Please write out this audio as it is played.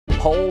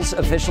Polls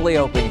officially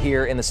open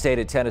here in the state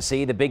of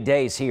Tennessee. The big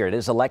day is here. It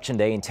is Election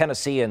Day, and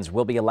Tennesseans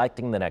will be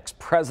electing the next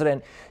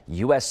president,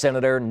 U.S.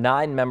 Senator,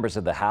 9 members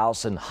of the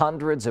House, and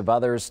hundreds of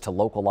others to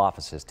local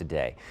offices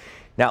today.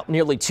 Now,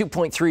 nearly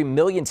 2.3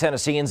 million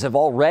Tennesseans have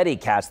already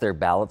cast their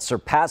ballots,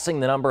 surpassing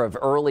the number of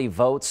early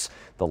votes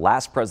the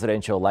last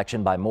presidential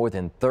election by more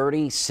than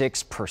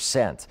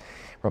 36%.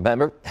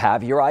 Remember,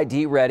 have your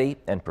ID ready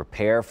and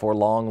prepare for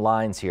long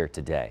lines here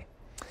today.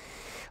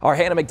 Our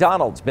Hannah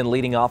McDonald's been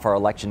leading off our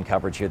election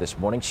coverage here this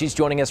morning. She's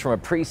joining us from a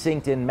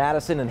precinct in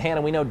Madison. And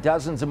Hannah, we know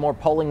dozens of more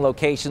polling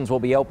locations will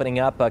be opening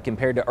up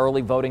compared to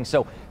early voting.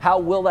 So how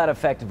will that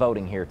affect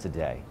voting here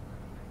today?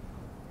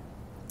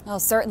 Well,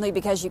 certainly,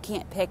 because you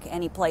can't pick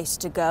any place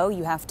to go.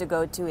 You have to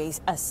go to a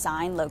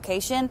assigned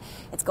location.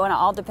 It's going to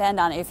all depend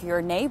on if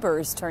your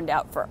neighbors turned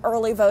out for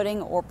early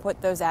voting or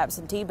put those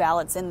absentee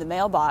ballots in the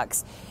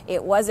mailbox.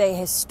 It was a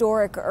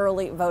historic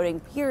early voting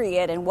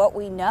period, and what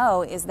we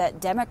know is that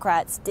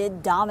Democrats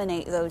did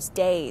dominate those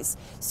days.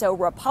 So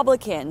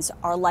Republicans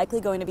are likely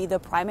going to be the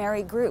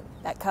primary group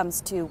that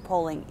comes to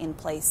polling in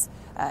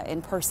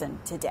person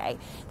today.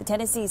 The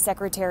Tennessee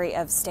Secretary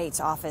of State's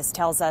office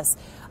tells us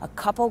a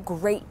couple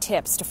great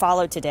tips to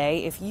follow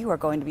today if you are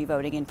going to be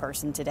voting in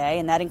person today,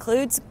 and that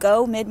includes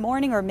go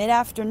mid-morning or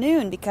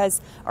mid-afternoon, because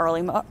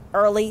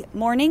early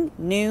morning,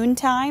 noon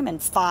time,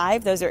 and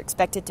 5, those are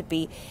expected to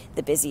be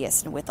the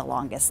busiest and with the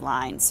longest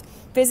lines.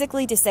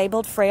 Physically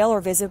disabled, frail,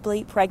 or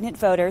visibly pregnant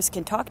voters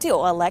can talk to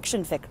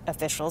election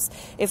officials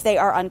if they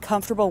are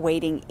uncomfortable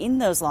waiting in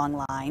those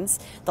long lines.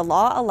 The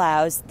law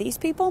allows these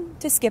people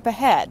to skip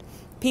ahead.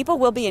 People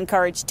will be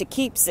encouraged to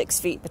keep 6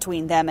 feet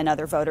between them and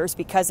other voters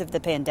because of the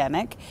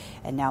pandemic.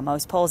 And now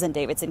most polls in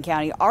Davidson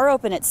County are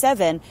open at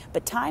 7,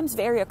 but times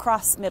vary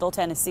across Middle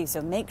Tennessee. So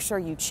make sure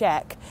you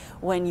check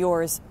when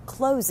yours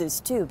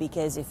closes too,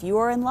 because if you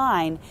are in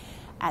line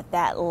at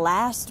that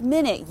last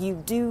minute,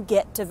 you do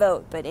get to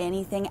vote. But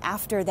anything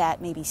after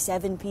that, maybe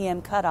 7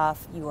 p.m.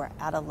 cutoff, you are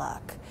out of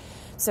luck.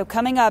 So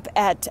coming up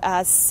at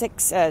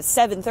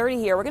 7:30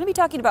 here, we're going to be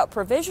talking about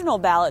provisional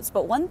ballots.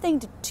 But one thing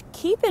to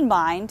keep in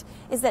mind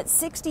is that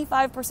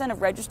 65%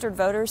 of registered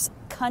voters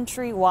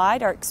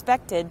countrywide are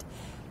expected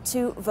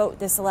to vote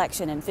this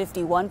election, and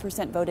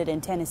 51% voted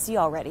in Tennessee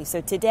already. So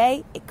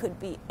today, it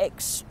could be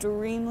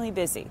extremely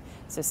busy.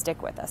 So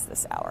stick with us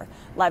this hour.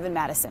 Live in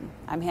Madison,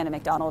 I'm Hannah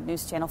McDonald,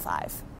 News Channel 5.